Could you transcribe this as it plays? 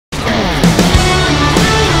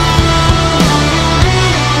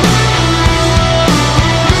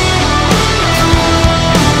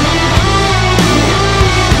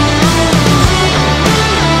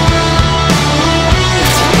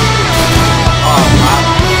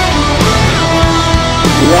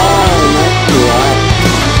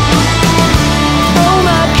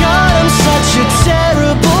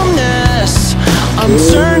I'm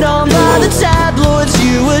turned on by the tabloids.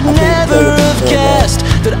 You would never have guessed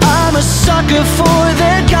that I'm a sucker for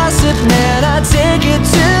their gossip. Man, I take it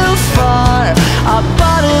too far. I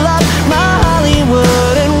bottle up my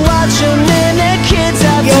Hollywood and watch them and their kids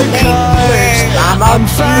after cars. I'm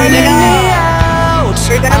finding me out.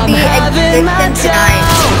 I'm having my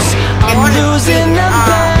doubts. I'm losing the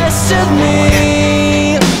best of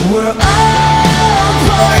me. We're all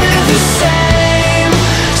part of the same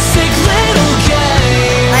sick little game.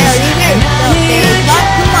 And I need to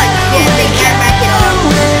get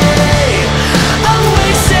away. I'm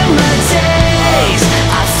wasting my days.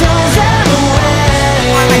 I throw them away.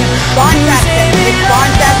 Losing it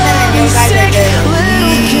all in sick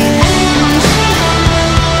little games.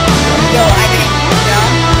 Yo, I didn't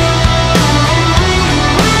know.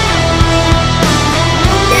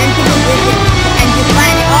 Get into the vision and you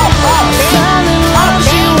find it.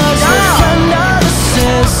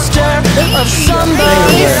 Of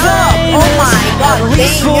somebody famous, oh my god, at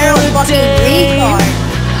least for you're a a fucking day. retard.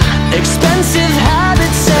 Expensive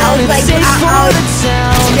habits sounded safe for the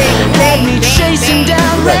town. Had me chasing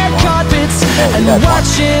down red carpets and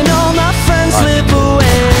watching all my friends slip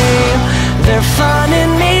away. They're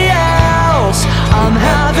finding me out. I'm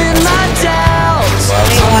having my doubts.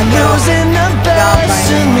 I'm losing the best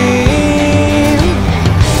of me.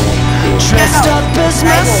 Dressed up as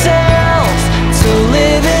myself to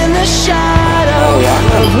live in the shadow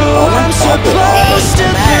of who I'm supposed to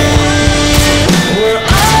be. We're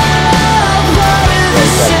all part of the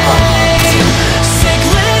same sick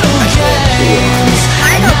little games.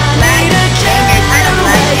 I need to get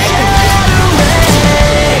away.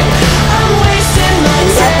 I'm wasting my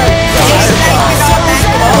days.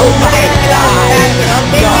 Oh my god.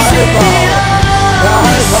 Losing it all in sick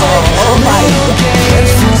little games.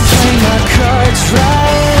 If I play my cards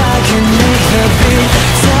right, I can make the big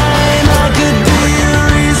time. I could be a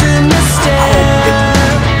reason to stay.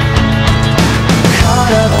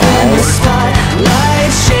 Caught up in the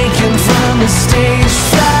spotlight, shaken from the stage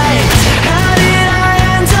fright. How did I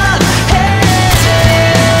end up here?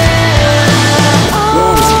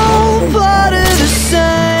 All part of the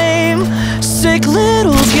same sick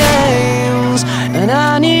little games, and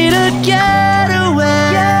I need to get away.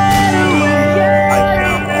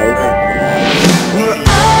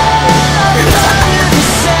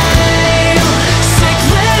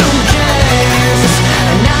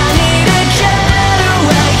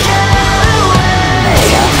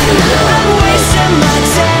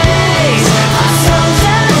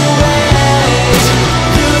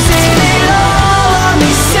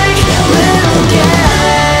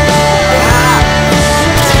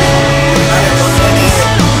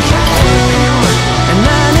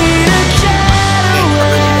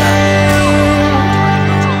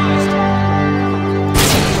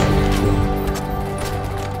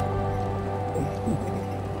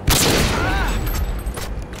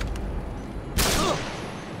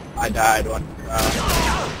 I died one.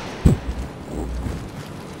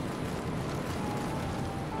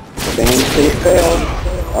 Things failed.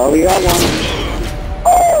 Oh, we got one.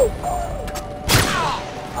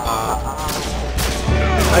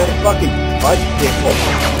 I fucking fudged it.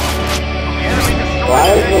 Why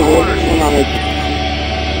is the wolf on it?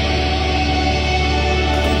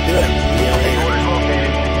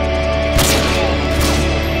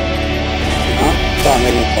 Stop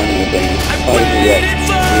making fun of the thing. Probably get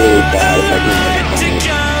really bad if I do make fun of it.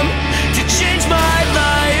 To change my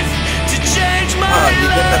life, to change my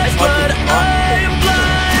life, but I am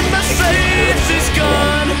blind, my faith is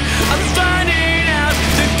gone. I'm finding out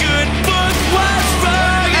the good book was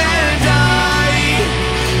wrong, and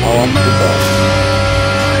I must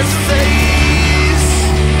face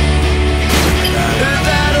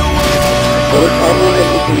that a war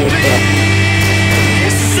will be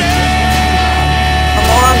safe.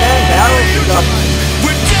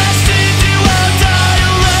 We're destined to all die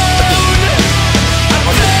alone. I'm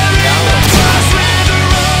clearing the cross with the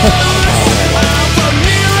road.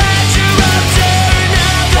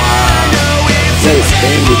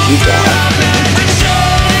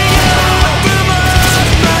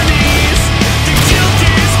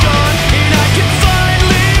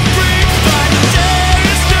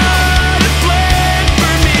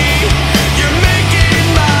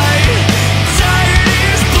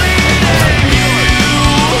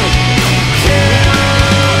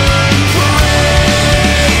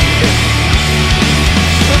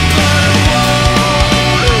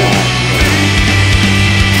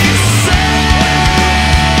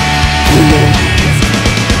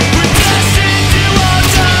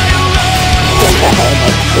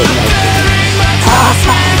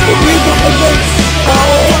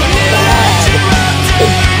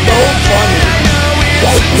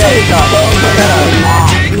 Shut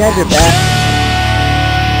up. You have your back.